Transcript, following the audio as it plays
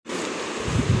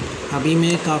अभी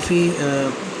मैं काफ़ी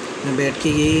मैं बैठ के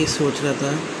यही सोच रहा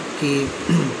था कि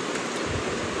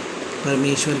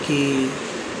परमेश्वर की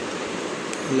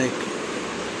like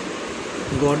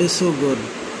God is so good.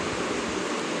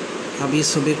 अभी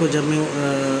सुबह को जब मैं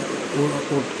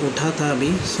उठा था,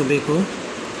 अभी सुबह को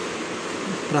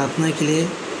प्रार्थना के लिए,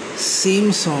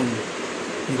 same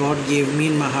song God give me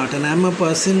in my heart and I am a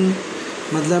person,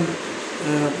 मतलब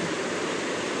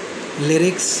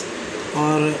लिरिक्स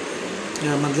और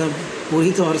मतलब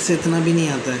पूरी तौर से इतना भी नहीं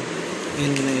आता है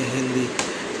इन हिंदी।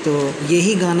 तो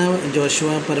यही गाना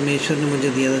जोशुआ परमेश्वर ने मुझे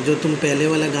दिया था, जो तुम पहले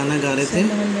वाला गाना गा रहे थे,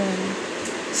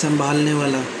 संभालने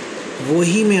वाला, वो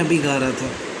ही मैं अभी गा रहा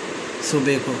था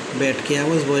सुबह को बैठ के। I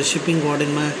was worshipping God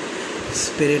in my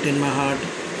spirit, in my heart,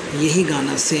 यही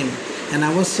गाना same. And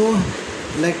I was so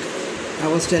like I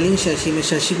was telling Shashi, मैं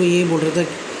शशि को यही बोल रहा था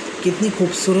कितनी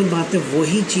खूबसूरत बात है,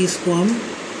 वही चीज़ को हम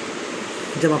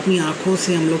जब अपनी आँखों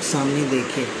से हम लोग सामने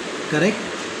देखें, करेक्ट,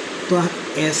 तो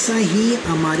ऐसा ही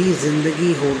हमारी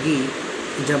ज़िंदगी होगी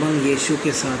जब हम यीशु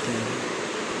के साथ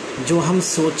होंगे। जो हम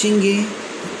सोचेंगे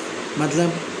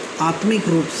मतलब आत्मिक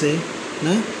रूप से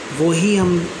ना, वही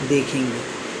हम देखेंगे,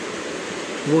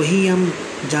 वही हम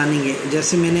जानेंगे।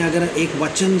 जैसे मैंने अगर एक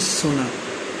वचन सुना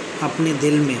अपने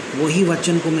दिल में, वही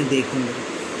वचन को मैं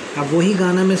देखूँगा। अब वही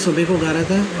गाना मैं सुबह को गा रहा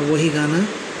था, और वही गाना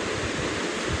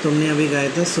तुमने अभी गाया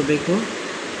था सुबह को,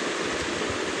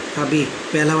 अभी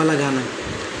पहला वाला गाना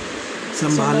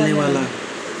संभालने वाला।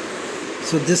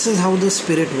 So this is how the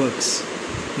spirit works,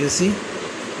 you see,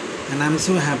 and I am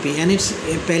so happy. And it's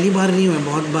पहली बार नहीं हुआ,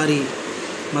 बहुत बारी,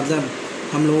 मतलब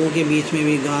हम लोगों के बीच में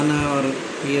भी गाना और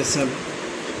ये सब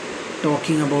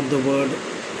talking about the word,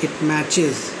 it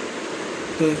matches,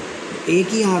 तो एक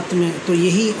ही हाथ में। तो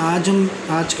यही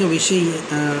आज का विषय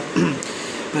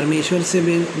परमेश्वर से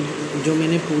भी जो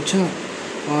मैंने पूछा,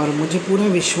 और मुझे पूरा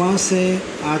विश्वास है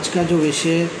आज का जो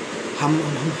विषय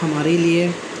हमारे लिए,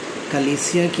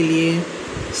 कलीसिया के लिए,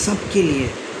 सबके लिए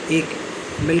एक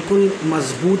बिल्कुल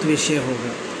मजबूत विषय होगा,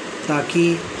 ताकि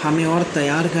हमें और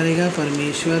तैयार करेगा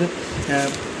परमेश्वर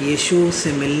यीशु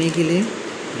से मिलने के लिए,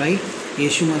 राइट,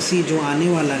 यीशु मसीह जो आने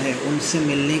वाला है उनसे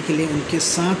मिलने के लिए, उनके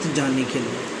साथ जाने के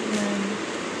लिए।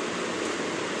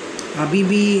 अभी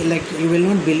भी like you will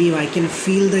not believe, I can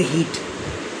feel the heat.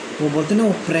 वो बोलते ना,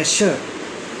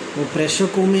 वो प्रेशर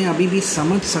को मैं अभी भी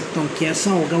समझ सकता हूँ,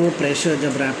 कैसा होगा वो प्रेशर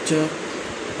जब रैप्चर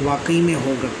वाकई में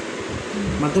होगा।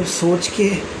 मतलब सोच के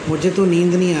मुझे तो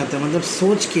नींद नहीं आता, मतलब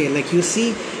सोच के, लाइक यू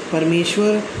सी,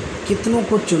 परमेश्वर कितनों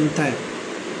को चुनता है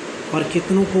और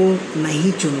कितनों को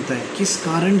नहीं चुनता है, किस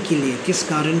कारण के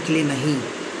लिए नहीं,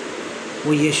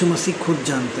 वो यीशु मसीह खुद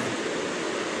जानता है।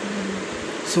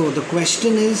 सो द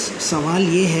क्वेश्चन इज़, सवाल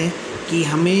ये है कि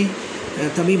हमें,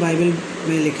 तभी बाइबल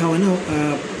में लिखा हुआ है ना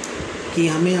कि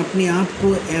हमें अपने आप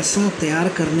को ऐसा तैयार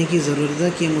करने की ज़रूरत है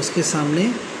कि हम उसके सामने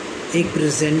एक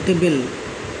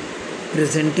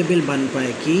प्रेजेंटेबल बन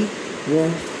पाए, कि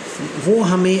वो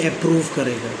हमें अप्रूव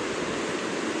करेगा।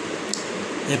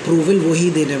 अप्रूवल वही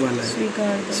देने वाला है,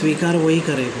 स्वीकार वही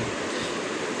करेगा।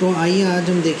 तो आइए आज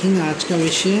हम देखेंगे आज का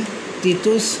विषय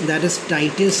Titus, that is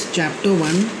Titus chapter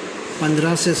 1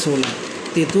 15 से 16।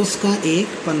 तीतुस का 1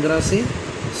 15 से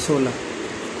 16,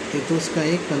 तीतुस का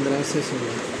 1 15 से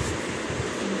 16।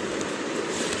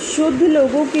 शुद्ध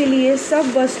लोगों के लिए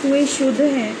सब वस्तुएं शुद्ध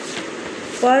हैं,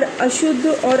 पर अशुद्ध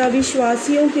और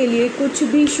अविश्वासियों के लिए कुछ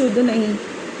भी शुद्ध नहीं,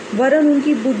 वरन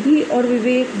उनकी बुद्धि और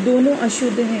विवेक दोनों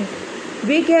अशुद्ध हैं।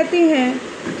 वे कहते हैं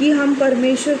कि हम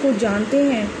परमेश्वर को जानते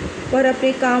हैं, पर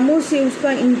अपने कामों से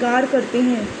उसका इनकार करते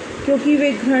हैं, क्योंकि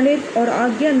वे घृणित और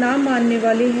आज्ञा ना मानने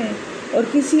वाले हैं और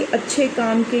किसी अच्छे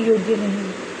काम के योग्य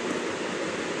नहीं।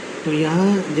 तो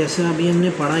यहाँ जैसे अभी हमने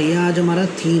पढ़ा, यह आज हमारा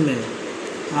थीम है,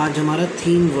 आज हमारा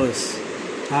थीम वर्स,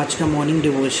 आज का मॉर्निंग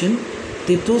डिवोशन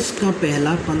तीतुस का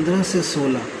पहला 15 से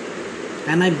 16।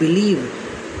 एंड आई बिलीव,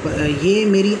 ये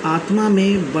मेरी आत्मा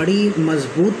में बड़ी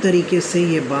मजबूत तरीके से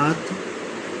ये बात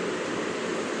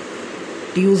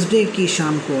ट्यूसडे की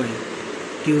शाम को आई,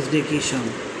 ट्यूसडे की शाम,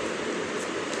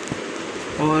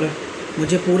 और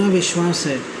मुझे पूरा विश्वास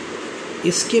है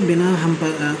इसके बिना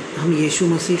हम यीशु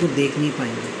मसीह को देख नहीं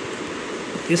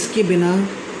पाएंगे। इसके बिना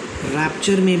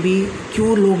रैप्चर में भी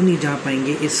क्यों लोग नहीं जा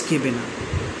पाएंगे, इसके बिना।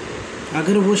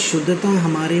 अगर वो शुद्धता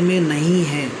हमारे में नहीं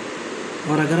है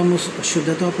और अगर हम उस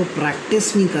शुद्धता को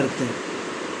प्रैक्टिस नहीं करते,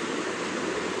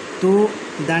 तो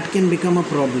that can become a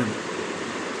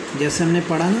problem. जैसे हमने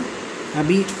पढ़ा ना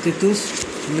अभी, तीतुस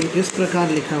में इस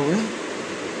प्रकार लिखा हुआ है,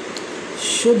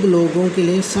 शुद्ध लोगों के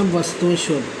लिए सब वस्तुएं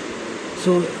शुद्ध।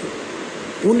 सो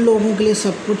उन लोगों के लिए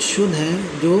सब कुछ शुद्ध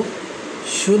है जो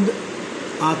शुद्ध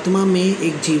आत्मा में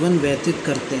एक जीवन व्यतीत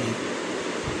करते हैं।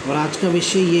 और आज का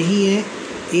विषय यही है,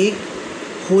 एक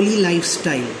होली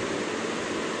लाइफस्टाइल,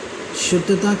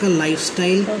 शुद्धता का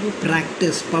लाइफस्टाइल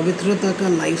प्रैक्टिस, पवित्रता का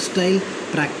लाइफस्टाइल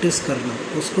प्रैक्टिस करना,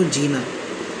 उसको जीना।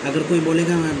 अगर कोई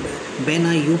बोलेगा Ben,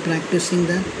 are you practicing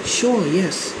that? Sure,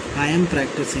 yes, I am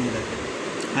practicing that.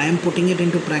 I am putting it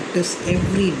into practice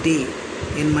every day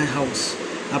in my house.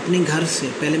 अपने घर से,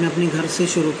 पहले मैं अपने घर से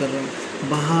शुरू कर रहा हूँ,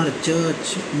 बाहर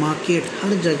चर्च, मार्केट,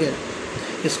 हर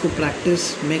जगह इसको प्रैक्टिस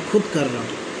मैं खुद कर रहा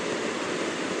हूँ।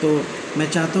 तो मैं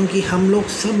चाहता हूँ कि हम लोग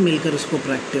सब मिलकर इसको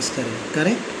प्रैक्टिस करें,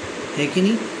 करेक्ट है कि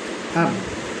नहीं? अब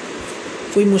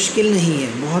कोई मुश्किल नहीं है,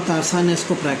 बहुत आसान है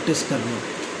इसको प्रैक्टिस करना।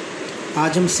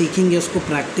 आज हम सीखेंगे उसको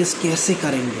प्रैक्टिस कैसे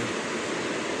करेंगे,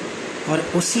 और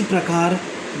उसी प्रकार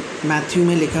मैथ्यू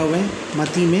में लिखा हुआ है,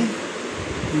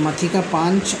 मती का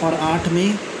 5 और 8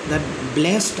 में, that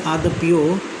blessed are the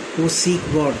pure who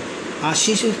seek God,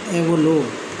 आशीषित है वो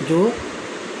लोग जो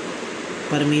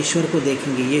परमेश्वर को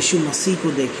देखेंगे, यीशु मसीह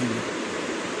को देखेंगे।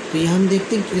 तो यहाँ हम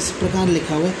देखते हैं कि इस प्रकार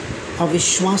लिखा हुआ है,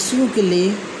 अविश्वासियों के लिए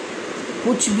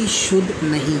कुछ भी शुद्ध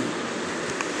नहीं,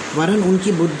 वरन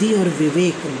उनकी बुद्धि और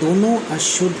विवेक दोनों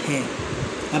अशुद्ध हैं।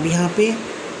 अब यहाँ पे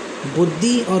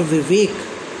बुद्धि और विवेक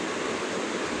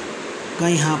का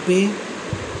यहाँ पे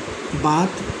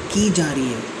बात की जा रही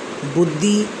है,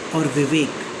 बुद्धि और विवेक,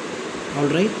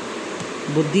 ऑलराइट,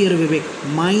 बुद्धि और विवेक,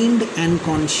 mind and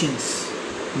conscience,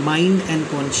 mind and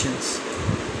conscience.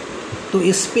 तो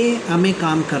इस पे हमें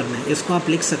काम करना है, इसको आप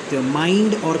लिख सकते हो,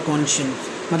 माइंड और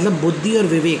कॉन्शियंस मतलब बुद्धि और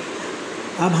विवेक।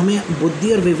 अब हमें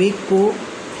बुद्धि और विवेक को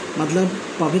मतलब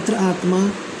पवित्र आत्मा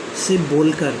से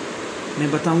बोलकर मैं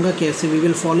बताऊंगा कैसे, we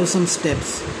will follow some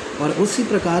steps, और उसी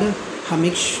प्रकार हम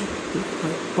एक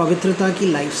पवित्रता की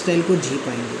लाइफस्टाइल को जी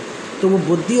पाएंगे। तो वो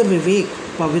बुद्धि और विवेक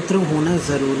पवित्र होना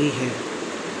ज़रूरी है,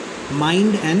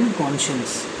 माइंड एंड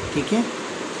कॉन्शियंस, ठीक है।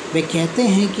 वे कहते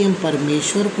हैं कि हम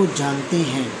परमेश्वर को जानते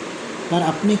हैं, पर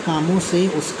अपने कामों से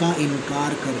उसका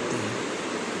इनकार करते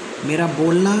हैं। मेरा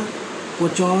बोलना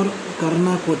कुछ और,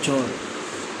 करना कुछ और,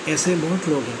 ऐसे बहुत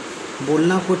लोग हैं,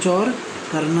 बोलना कुछ और,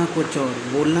 करना कुछ और,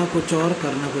 बोलना कुछ और,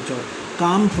 करना कुछ और,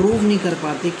 काम प्रूव नहीं कर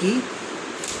पाते कि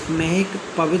मैं एक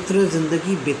पवित्र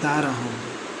ज़िंदगी बिता रहा हूँ,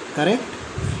 करेक्ट,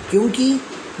 क्योंकि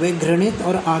वे घृणित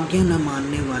और आज्ञा न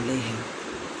मानने वाले हैं।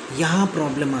 यहाँ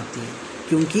प्रॉब्लम आती है,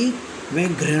 क्योंकि वे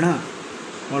घृणा,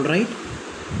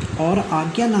 ऑलराइट, और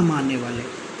आज्ञा न मानने वाले,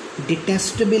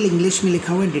 डिटेस्टेबल, इंग्लिश में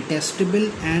लिखा हुआ है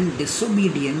detestable and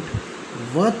disobedient,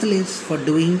 worthless for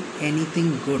doing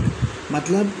anything good,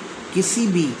 मतलब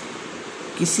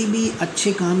किसी भी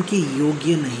अच्छे काम के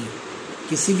योग्य नहीं,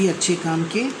 किसी भी अच्छे काम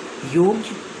के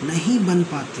योग्य नहीं बन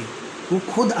पाते, वो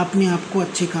खुद अपने आप को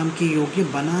अच्छे काम के योग्य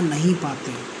बना नहीं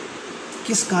पाते।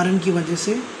 किस कारण की वजह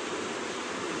से?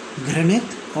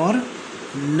 घृणित और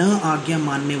न आज्ञा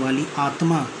मानने वाली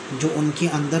आत्मा जो उनके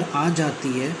अंदर आ जाती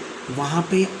है, वहाँ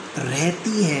पे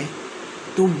रहती है,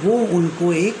 तो वो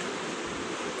उनको एक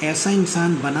ऐसा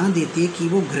इंसान बना देती है कि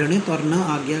वो घृणित और न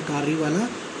आज्ञाकारी वाला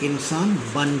इंसान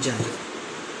बन जाए।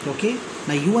 ओके,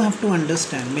 ना यू हैव टू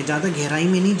अंडरस्टैंड। मैं ज़्यादा गहराई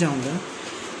में नहीं जाऊँगा,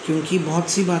 क्योंकि बहुत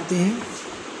सी बातें हैं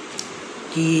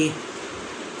कि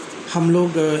हम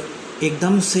लोग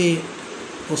एकदम से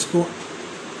उसको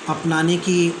अपनाने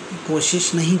की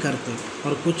कोशिश नहीं करते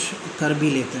और कुछ कर भी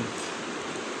लेते हैं।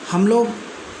 हम लोग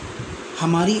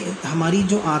हमारी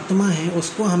जो आत्मा है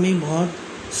उसको हमें बहुत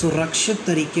सुरक्षित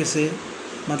तरीके से,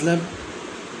 मतलब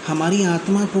हमारी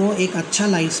आत्मा को एक अच्छा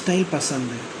लाइफस्टाइल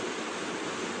पसंद है।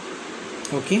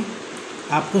 ओके,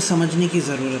 आपको समझने की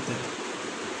ज़रूरत है।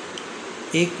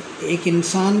 एक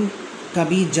इंसान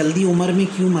कभी जल्दी उम्र में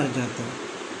क्यों मर जाता है?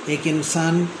 एक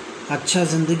इंसान अच्छा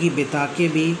ज़िंदगी बिता के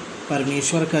भी,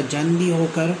 परमेश्वर का जन भी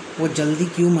होकर, वो जल्दी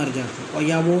क्यों मर जाता है? और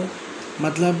या वो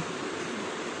मतलब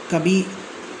कभी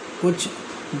कुछ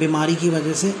बीमारी की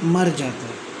वजह से मर जाता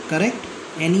है,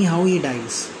 correct, anyhow he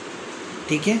dies,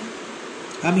 ठीक है।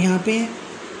 अब यहाँ पे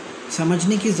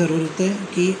समझने की ज़रूरत है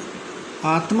कि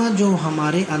आत्मा जो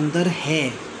हमारे अंदर है,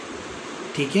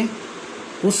 ठीक है,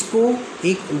 उसको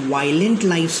एक वायलेंट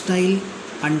लाइफस्टाइल,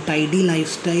 अनटाइडी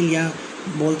लाइफस्टाइल, या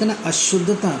बोलते ना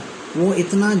अशुद्धता, वो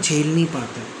इतना झेल नहीं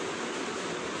पाता,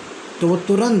 तो वो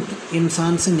तुरंत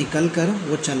इंसान से निकल कर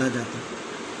वो चला जाता।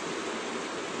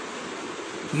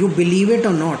 यू बिलीव इट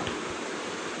और not,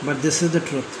 but this is the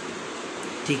truth,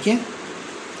 ठीक है।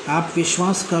 आप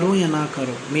विश्वास करो या ना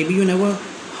करो, maybe you never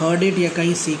heard it या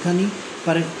कहीं सीखा नहीं,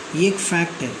 पर ये एक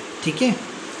फैक्ट है, ठीक है।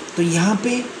 तो यहाँ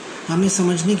पे हमें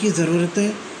समझने की ज़रूरत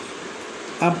है।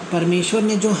 अब परमेश्वर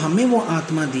ने जो हमें वो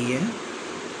आत्मा दी है,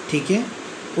 ठीक है,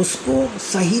 उसको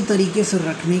सही तरीके से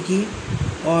रखने की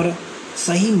और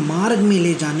सही मार्ग में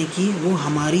ले जाने की वो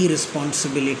हमारी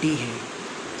रिस्पॉन्सिबिलिटी है,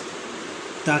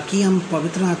 ताकि हम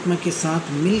पवित्र आत्मा के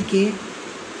साथ मिल के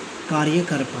कार्य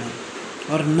कर पाएँ।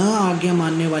 और न आज्ञा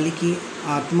मानने वाली की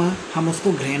आत्मा हम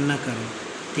उसको ग्रहण न करें,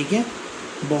 ठीक है,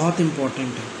 बहुत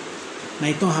इम्पोर्टेंट है।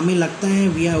 नहीं तो हमें लगता है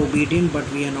we are obedient but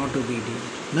we are not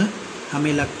obedient ना,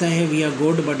 हमें लगता है we are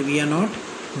good but we are not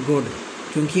good,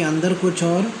 क्योंकि अंदर कुछ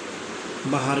और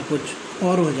बाहर कुछ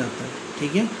और हो जाता है,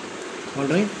 ठीक है।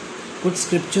 ऑलराइट, कुछ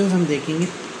स्क्रिप्चर्स हम देखेंगे,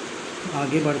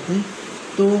 आगे बढ़ते हैं।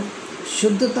 तो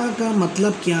शुद्धता का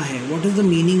मतलब क्या है, what is the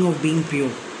meaning of being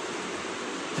pure,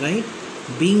 right.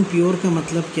 Being pure का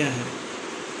मतलब क्या है,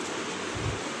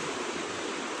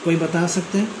 कोई बता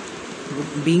सकते हैं?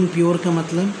 बीइंग प्योर का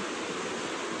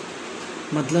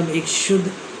मतलब एक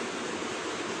शुद्ध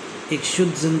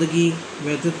जिंदगी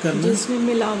व्यतीत करना, जिसमें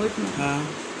मिलावट ना। हाँ,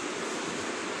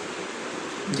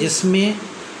 जिसमें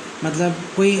मतलब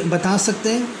कोई बता सकते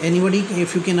हैं? Anybody,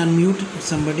 if you can unmute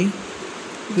somebody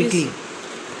quickly.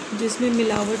 जिसमें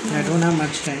मिलावट ना। I don't have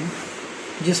much time.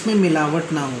 जिसमें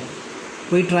मिलावट ना हो,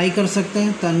 कोई ट्राई कर सकते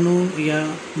हैं? तन्नू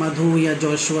या मधु या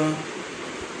जोशुआ,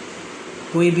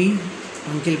 कोई भी,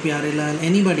 अंकिल प्यारेलाल,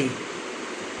 एनीबडी,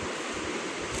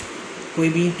 कोई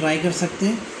भी ट्राई कर सकते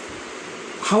हैं?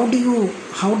 हाउ डू यू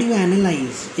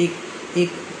एनालाइज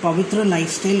एक पवित्र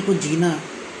लाइफस्टाइल को जीना,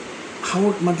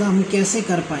 हाउ मतलब हम कैसे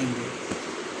कर पाएंगे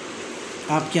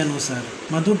आपके अनुसार?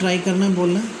 मधु ट्राई करना,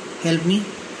 बोलना, हेल्प मी।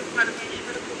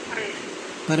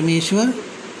 परमेश्वर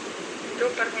जो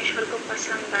परमेश्वर को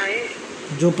पसंद आए,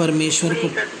 जो परमेश्वर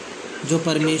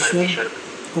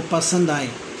को पसंद आए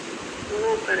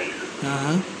वो करें। हाँ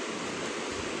हाँ,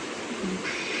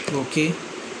 okay,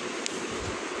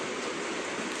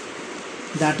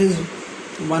 that is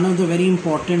one of the very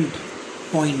important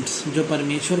points. जो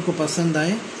परमेश्वर को पसंद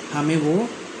आए हमें वो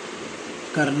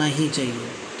करना ही चाहिए,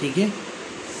 ठीक है।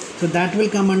 तो that will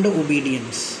come under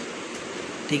obedience,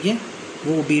 ठीक है,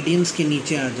 वो ओबीडियंस के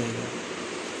नीचे आ जाएगा।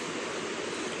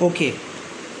 Okay,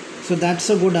 so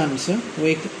that's a good answer, वो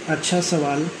एक अच्छा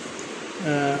सवाल,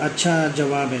 अच्छा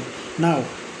जवाब है। नाउ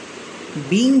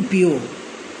बीइंग प्योर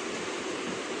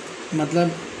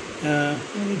मतलब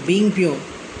बीइंग प्योर,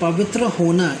 पवित्र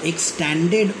होना एक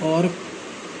स्टैंडर्ड और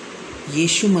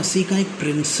यीशु मसीह का एक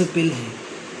प्रिंसिपल है,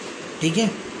 ठीक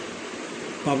है।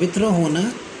 पवित्र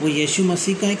होना वो यीशु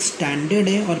मसीह का एक स्टैंडर्ड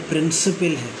है और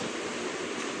प्रिंसिपल है।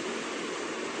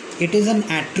 इट इज़ एन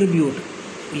एट्रीब्यूट,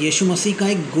 यीशु मसीह का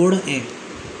एक गुण है,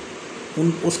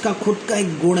 उसका खुद का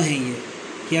एक गुण है ये,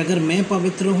 कि अगर मैं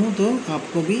पवित्र हूँ तो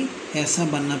आपको भी ऐसा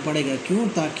बनना पड़ेगा। क्यों?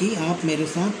 ताकि आप मेरे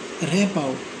साथ रह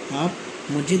पाओ, आप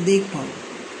मुझे देख पाओ।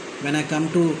 When I come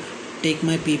to take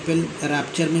my people,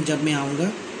 rapture में जब मैं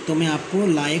आऊँगा तो मैं आपको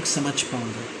लायक समझ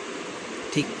पाऊँगा,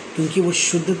 ठीक, क्योंकि वो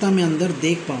शुद्धता में अंदर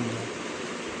देख पाऊँगा,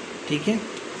 ठीक है।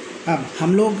 अब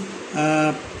हम लोग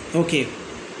okay,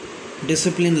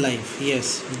 discipline life,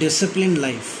 yes, discipline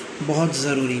life बहुत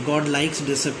ज़रूरी, God likes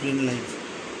discipline life.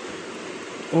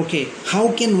 Okay, how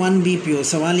can one B pure,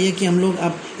 सवाल यह कि हम लोग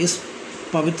अब इस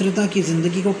पवित्रता की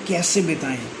ज़िंदगी को कैसे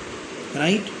बिताएं,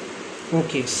 राइट।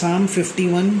 ओके, साम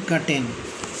 51 का 10,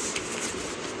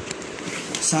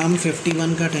 साम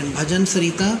 51 का 10, भजन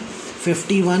सरिता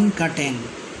 51 का 10,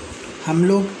 हम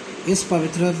लोग इस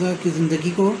पवित्रता की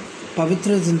ज़िंदगी को,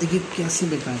 पवित्र ज़िंदगी कैसे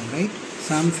बिताएं, राइट।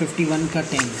 साम 51 का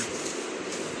 10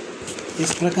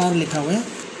 इस प्रकार लिखा हुआ है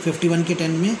 51 के 10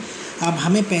 में। अब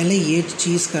हमें पहले ये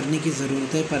चीज़ करने की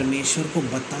ज़रूरत है, परमेश्वर को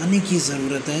बताने की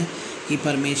ज़रूरत है कि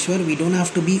परमेश्वर, we don't have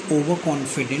to be over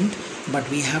confident but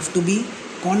we have to be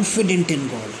confident in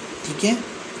God, ठीक है।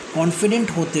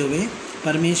 कॉन्फिडेंट होते हुए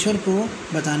परमेश्वर को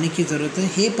बताने की ज़रूरत है,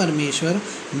 हे परमेश्वर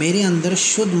मेरे अंदर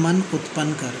शुद्ध मन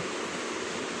उत्पन्न कर,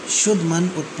 शुद्ध मन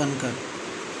उत्पन्न कर,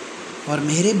 और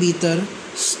मेरे भीतर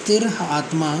स्थिर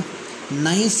आत्मा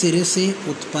नए सिरे से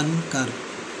उत्पन्न कर।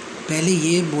 पहले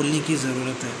ये बोलने की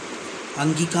ज़रूरत है,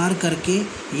 अंगीकार करके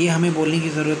ये हमें बोलने की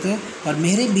ज़रूरत है, और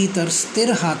मेरे भीतर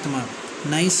स्थिर आत्मा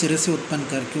नए सिरे से उत्पन्न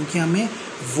कर, क्योंकि हमें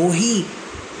वही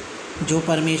जो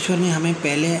परमेश्वर ने हमें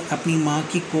पहले अपनी माँ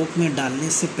की कोख में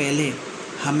डालने से पहले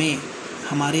हमें,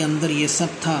 हमारे अंदर ये सब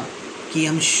था कि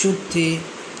हम शुद्ध थे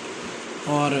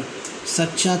और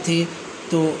सच्चा थे।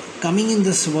 तो कमिंग इन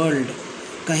दिस वर्ल्ड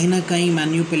कहीं ना कहीं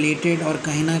मैन्युपुलेटेड और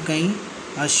कहीं ना कहीं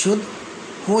अशुद्ध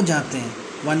हो जाते हैं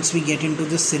once we get into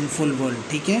this sinful world,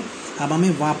 ठीक है। अब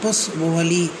हमें वापस वो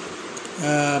वाली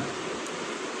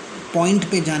पॉइंट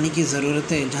पे जाने की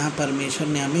ज़रूरत है जहाँ परमेश्वर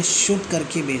ने हमें शुद्ध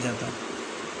करके भेजा था,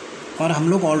 और हम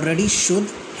लोग ऑलरेडी शुद्ध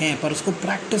हैं पर उसको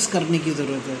प्रैक्टिस करने की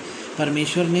ज़रूरत है।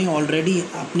 परमेश्वर ने ऑलरेडी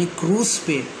अपने क्रूस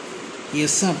पे ये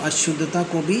सब अशुद्धता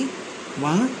को भी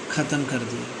वहाँ ख़त्म कर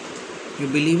दिया। You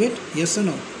believe it? यस और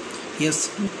no? Yes,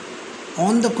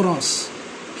 on the cross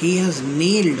he has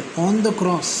nailed on the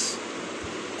cross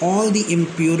all the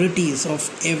impurities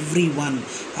of every one.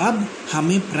 अब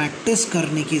हमें प्रैक्टिस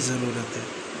करने की ज़रूरत है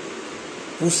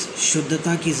उस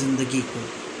शुद्धता की ज़िंदगी को,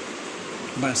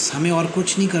 बस हमें और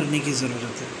कुछ नहीं करने की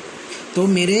ज़रूरत है। तो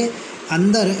मेरे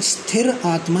अंदर स्थिर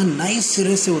आत्मा नए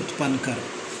सिरे से उत्पन्न कर,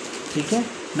 ठीक है।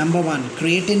 Number 1,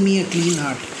 create in me a clean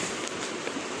heart.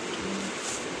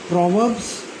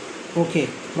 Proverbs, okay,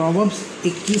 proverbs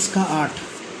 21 का 8,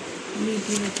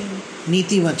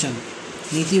 नीति वचन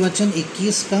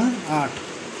 21 का 8,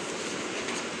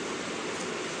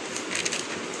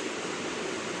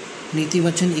 नीति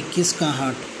वचन 21 का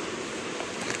 8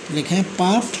 लिखा है,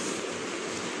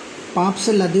 पाप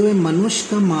से लदे हुए मनुष्य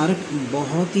का मार्ग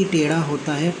बहुत ही टेढ़ा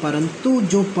होता है, परंतु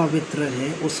जो पवित्र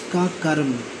है उसका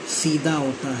कर्म सीधा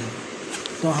होता है।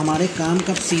 तो हमारे काम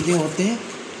कब सीधे होते हैं?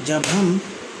 जब हम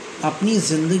अपनी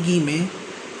ज़िंदगी में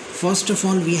first of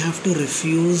all we have to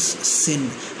refuse सिन।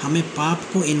 हमें पाप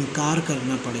को इनकार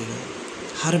करना पड़ेगा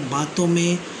हर बातों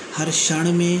में, हर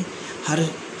क्षण में,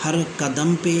 हर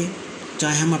कदम पे,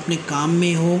 चाहे हम अपने काम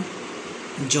में हो,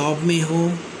 जॉब में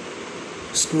हो,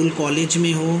 स्कूल कॉलेज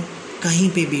में हो, कहीं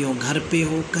पे भी हो, घर पे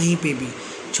हो, कहीं पे भी।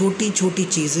 छोटी छोटी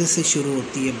चीज़ें से शुरू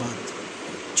होती है बात,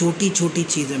 छोटी छोटी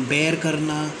चीज़ें, बैर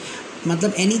करना,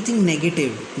 मतलब एनीथिंग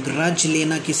नेगेटिव, ग्रज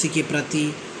लेना किसी के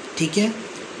प्रति, ठीक है,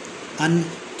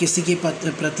 किसी के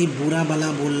प्रति बुरा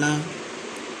भला बोलना,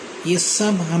 ये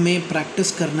सब हमें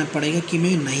प्रैक्टिस करना पड़ेगा कि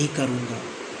मैं नहीं करूँगा,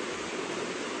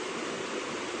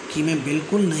 कि मैं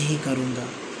बिल्कुल नहीं करूँगा।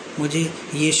 मुझे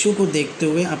यीशु को देखते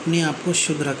हुए अपने आप को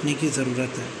शुद्ध रखने की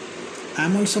ज़रूरत है। I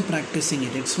am also practising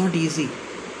it, it's not easy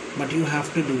but you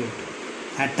have to do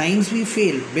it. Eight times we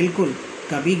fail, बिल्कुल,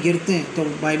 कभी गिरते हैं। तो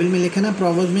बाइबल में लिखा ना,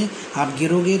 प्रोवर्ब्स में, आप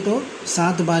गिरोगे तो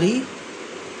 7 बारी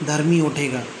धर्मी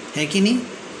उठेगा, है कि नहीं?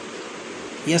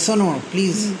 यस और नो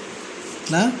प्लीज़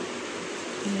ना?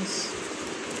 यस।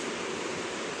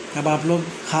 अब आप लोग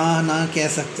हाँ ना कह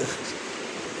सकते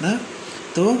ना,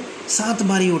 तो 7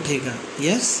 बारी उठेगा।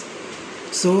 यस,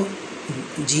 सो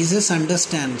जीसस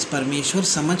अंडरस्टैंड्स, परमेश्वर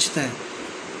समझता है।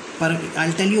 पर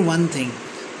I tell you one thing,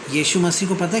 यीशु मसीह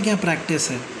को पता है क्या प्रैक्टिस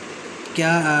है,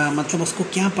 क्या मतलब उसको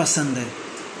क्या पसंद है?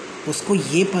 उसको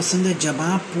ये पसंद है जब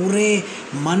आप पूरे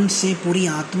मन से, पूरी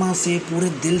आत्मा से, पूरे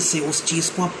दिल से उस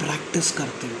चीज़ को आप प्रैक्टिस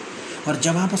करते हो। और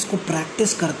जब आप उसको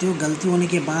प्रैक्टिस करते हो, गलती होने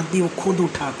के बाद भी वो खुद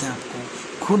उठाता है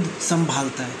आपको, खुद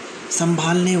संभालता है।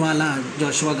 संभालने वाला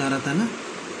जोशुआ गा रहा था ना,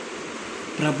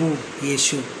 प्रभु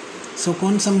यीशु। सो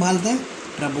कौन संभालता है?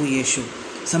 प्रभु यीशु।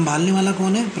 संभालने वाला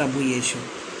कौन है? प्रभु यीशु।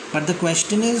 बट द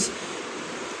क्वेश्चन इज,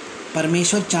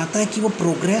 परमेश्वर चाहता है कि वो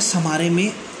प्रोग्रेस हमारे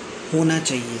में होना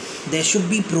चाहिए। देयर शुड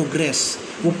बी प्रोग्रेस,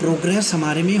 वो प्रोग्रेस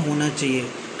हमारे में होना चाहिए,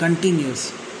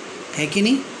 कंटिन्यूस, है कि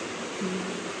नहीं?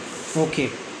 ओके।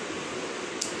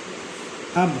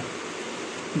 अब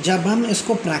जब हम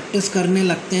इसको प्रैक्टिस करने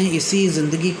लगते हैं इसी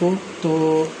ज़िंदगी को,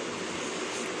 तो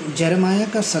यिर्मयाह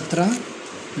का 17,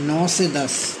 9 से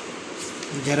 10,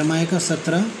 यिर्मयाह का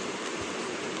 17,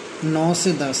 9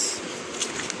 से 10,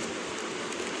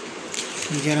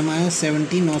 यिर्मयाह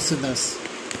 17, 9 से 10,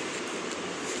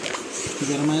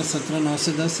 यिर्मयाह 17, 9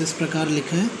 से 10 इस प्रकार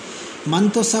लिखा है, मन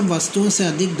तो सब वस्तुओं से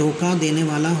अधिक धोखा देने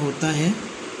वाला होता है,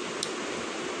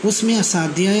 उसमें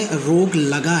असाध्य रोग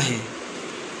लगा है,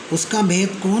 उसका भेद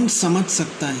कौन समझ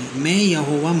सकता है? मैं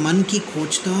यहोवा मन की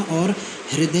खोजता और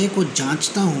हृदय को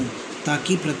जांचता हूँ,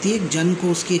 ताकि प्रत्येक जन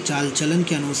को उसके चाल चलन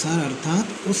के अनुसार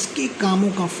अर्थात उसके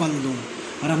कामों का फल दूँ।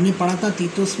 और हमने पढ़ा था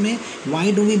तीतुस में,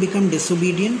 why do we become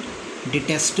disobedient,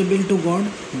 detestable to God,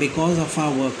 because of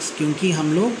our works, क्योंकि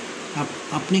हम लोग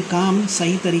अपने काम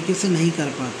सही तरीके से नहीं कर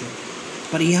पाते।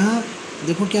 पर यहाँ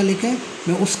देखो क्या लिखा है,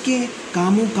 मैं उसके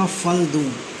कामों का फल दूँ।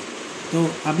 तो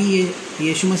अभी ये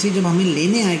यीशु मसीह जब हमें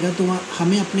लेने आएगा तो वह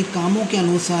हमें अपने कामों के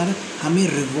अनुसार हमें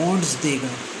रिवॉर्ड्स देगा,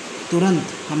 तुरंत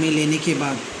हमें लेने के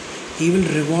बाद ही विल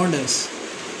रिवॉर्ड अस,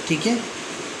 ठीक है।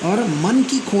 और मन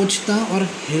की खोजता और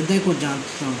हृदय को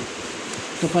जांचता हूँ,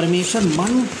 तो परमेश्वर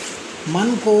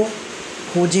मन को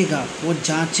खोजेगा, वो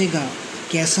जांचेगा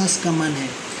कैसा इसका मन है।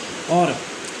 और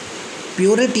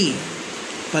प्योरिटी,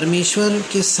 परमेश्वर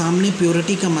के सामने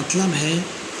प्योरिटी का मतलब है,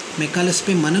 मैं कल इस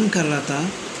पे मनन कर रहा था,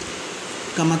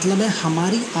 का मतलब है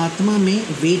हमारी आत्मा में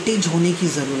वेटेज होने की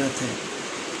ज़रूरत है।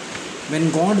 When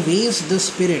God weighs the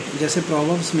spirit, जैसे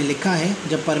प्रोवर्ब्स में लिखा है,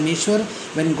 जब परमेश्वर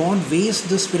When God weighs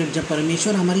the spirit, जब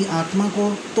परमेश्वर हमारी आत्मा को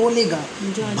तोलेगा,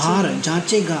 भार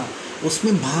जांचेगा,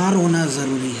 उसमें भार होना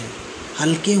ज़रूरी है,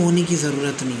 हल्के होने की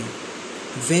ज़रूरत नहीं है।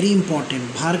 Very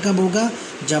important. भार कब होगा?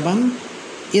 जब हम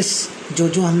इस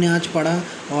जो हमने आज पढ़ा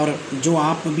और जो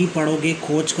आप भी पढ़ोगे,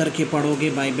 खोज करके पढ़ोगे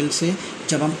बाइबल से,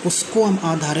 जब हम उसको हम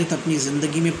आधारित अपनी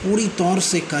ज़िंदगी में पूरी तौर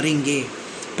से करेंगे,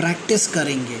 प्रैक्टिस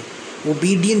करेंगे,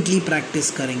 ओबीडियंटली प्रैक्टिस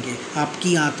करेंगे,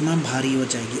 आपकी आत्मा भारी हो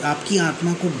जाएगी। आपकी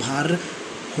आत्मा को भार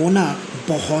होना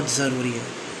बहुत ज़रूरी है।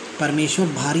 परमेश्वर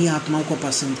भारी आत्माओं को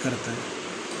पसंद करता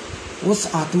है। उस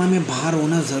आत्मा में भार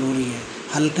होना ज़रूरी है,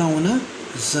 हल्का होना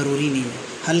ज़रूरी नहीं है।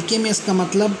 हल्के में इसका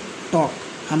मतलब टॉक,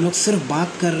 हम लोग सिर्फ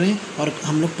बात कर रहे हैं और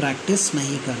हम लोग प्रैक्टिस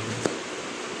नहीं कर रहे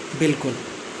हैं। बिल्कुल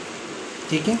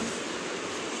ठीक है,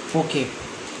 ओके।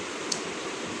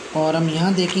 और हम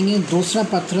यहाँ देखेंगे दूसरा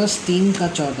पत्रस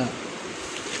 3:14।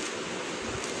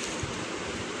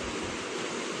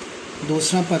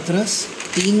 दूसरा पत्रस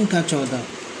 3:14।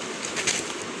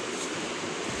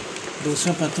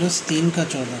 दूसरा पत्रस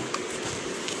 3:14।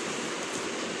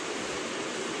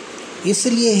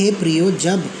 इसलिए हे प्रियो,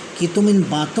 जब कि तुम इन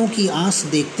बातों की आस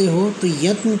देखते हो तो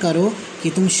यत्न करो कि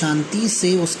तुम शांति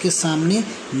से उसके सामने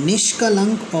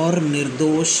निष्कलंक और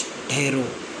निर्दोष ठहरो।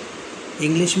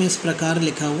 इंग्लिश में इस प्रकार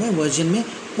लिखा हुआ है वर्जन में,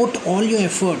 put all your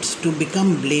efforts to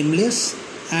become blameless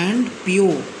and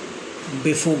pure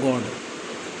before God.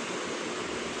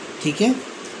 ठीक है,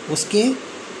 उसके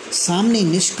सामने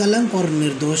निष्कलंक और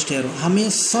निर्दोष ठहरो। हमें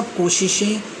सब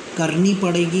कोशिशें करनी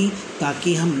पड़ेगी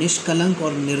ताकि हम निष्कलंक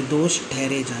और निर्दोष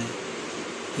ठहरे जाएं।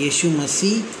 यीशु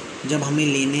मसीह जब हमें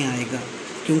लेने आएगा,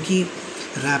 क्योंकि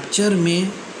रैप्चर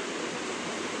में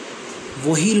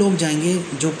वही लोग जाएंगे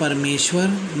जो परमेश्वर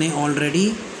ने ऑलरेडी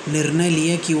निर्णय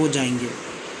लिया कि वो जाएंगे।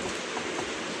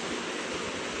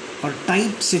 और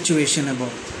टाइट सिचुएशन है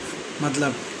बहुत,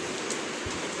 मतलब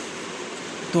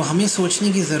तो हमें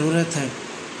सोचने की ज़रूरत है।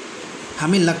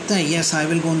 हमें लगता है yes I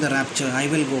will go in the rapture, I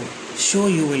will go, so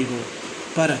you will go,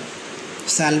 पर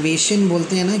सैल्वेशन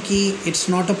बोलते हैं ना कि इट्स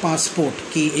नॉट अ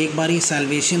पासपोर्ट कि एक बार ही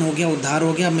सैल्वेशन हो गया, उद्धार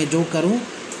हो गया, मैं जो करूं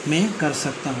मैं कर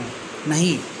सकता हूं।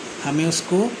 नहीं, हमें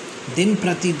उसको दिन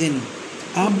प्रतिदिन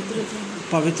अब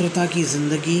पवित्रता की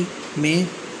ज़िंदगी में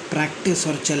प्रैक्टिस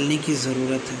और चलने की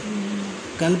ज़रूरत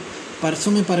है।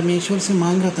 परसों में परमेश्वर से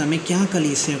मांग रहा था मैं क्या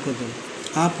कलीसिया को दूं,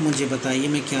 आप मुझे बताइए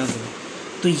मैं क्या दूं।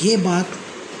 तो ये बात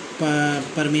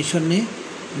परमेश्वर ने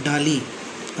डाली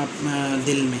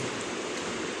दिल में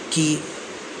कि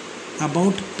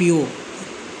about pure,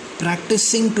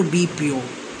 practising to be pure,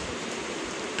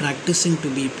 practising to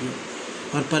be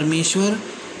pure. और परमेश्वर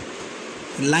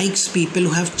likes people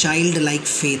who have child like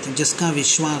faith, जिसका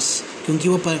विश्वास, क्योंकि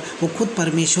वो खुद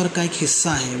परमेश्वर का एक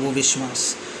हिस्सा है वो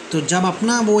विश्वास। तो जब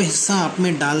अपना वो हिस्सा आप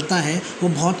में डालता है वो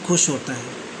बहुत खुश होता है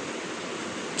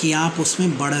कि आप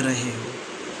उसमें बढ़ रहे हो।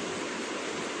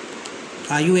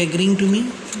 Are you agreeing to me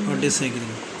और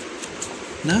डिसएग्रीइंग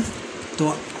ना?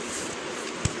 तो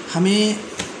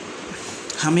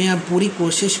हमें अब पूरी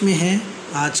कोशिश में है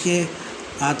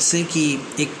आज से कि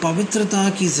एक पवित्रता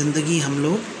की ज़िंदगी हम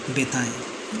लोग बिताएं।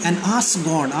 And ask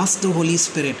God, ask the Holy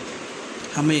Spirit.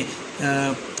 हमें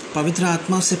पवित्र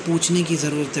आत्मा से पूछने की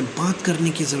ज़रूरत है, बात करने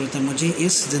की ज़रूरत है। मुझे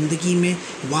इस ज़िंदगी में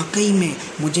वाकई में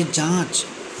मुझे जांच,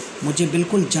 मुझे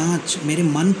बिल्कुल जांच, मेरे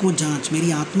मन को जांच,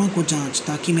 मेरी आत्मा को जांच,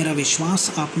 ताकि मेरा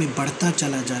विश्वास आप में बढ़ता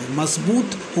चला जाए,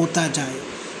 मजबूत होता जाए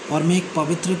और मैं एक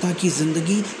पवित्रता की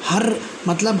ज़िंदगी हर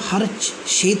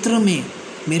क्षेत्र में,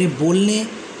 मेरे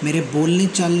बोलने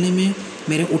चालने में,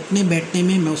 मेरे उठने बैठने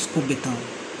में मैं उसको बिताऊं।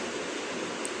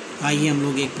 आइए हम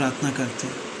लोग एक प्रार्थना करते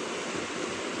हैं,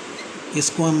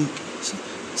 इसको हम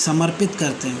समर्पित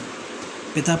करते हैं।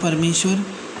 पिता परमेश्वर,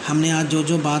 हमने आज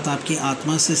जो बात आपकी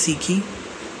आत्मा से सीखी,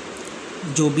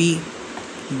 जो भी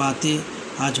बातें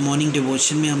आज मॉर्निंग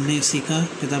डिवोशन में हमने सीखा,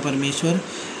 पिता परमेश्वर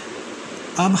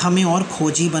अब हमें और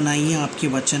खोजी बनाइए आपके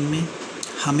वचन में,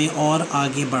 हमें और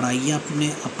आगे बढ़ाइए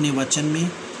अपने वचन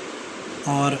में,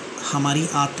 और हमारी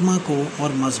आत्मा को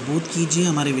और मजबूत कीजिए,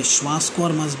 हमारे विश्वास को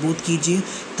और मजबूत कीजिए,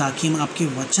 ताकि हम आपके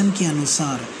वचन के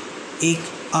अनुसार, एक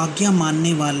आज्ञा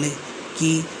मानने वाले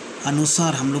की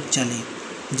अनुसार हम लोग चलें,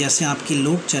 जैसे आपके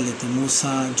लोग चले थे,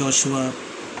 मूसा, Joshua,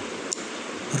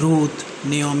 Ruth,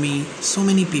 Naomi, so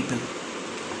many people.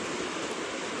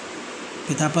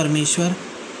 पिता परमेश्वर,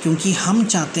 क्योंकि हम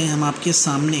चाहते हैं हम आपके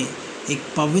सामने एक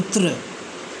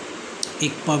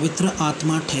पवित्र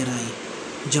आत्मा ठहराएं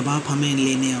जब आप हमें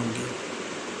लेने आओगे।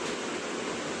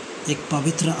 एक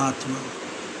पवित्र आत्मा,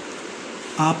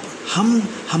 आप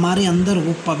हमारे अंदर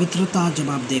वो पवित्रता जब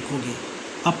आप देखोगे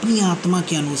अपनी आत्मा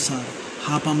के अनुसार,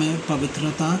 आप हमें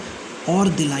पवित्रता और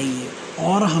दिलाइए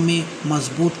और हमें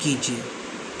मजबूत कीजिए,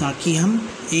 ताकि हम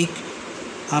एक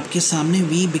आपके सामने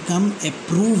we become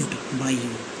approved by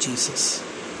you Jesus.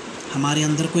 हमारे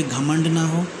अंदर कोई घमंड ना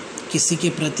हो, किसी के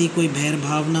प्रति कोई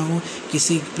भैरभाव ना हो,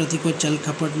 किसी के प्रति कोई चल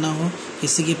खपट ना हो,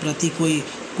 किसी के प्रति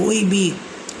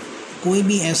कोई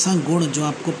भी ऐसा गुण जो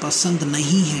आपको पसंद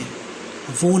नहीं है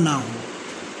वो ना हो,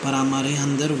 पर हमारे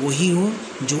अंदर वही हो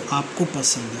जो आपको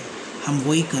पसंद है, हम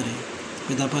वही करें।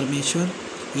 पिता परमेश्वर,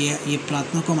 ये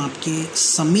प्रार्थना को हम आपके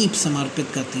समीप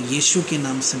समर्पित करते हैं, यीशु के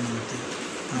नाम से मांगते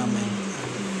हैं, आमीन।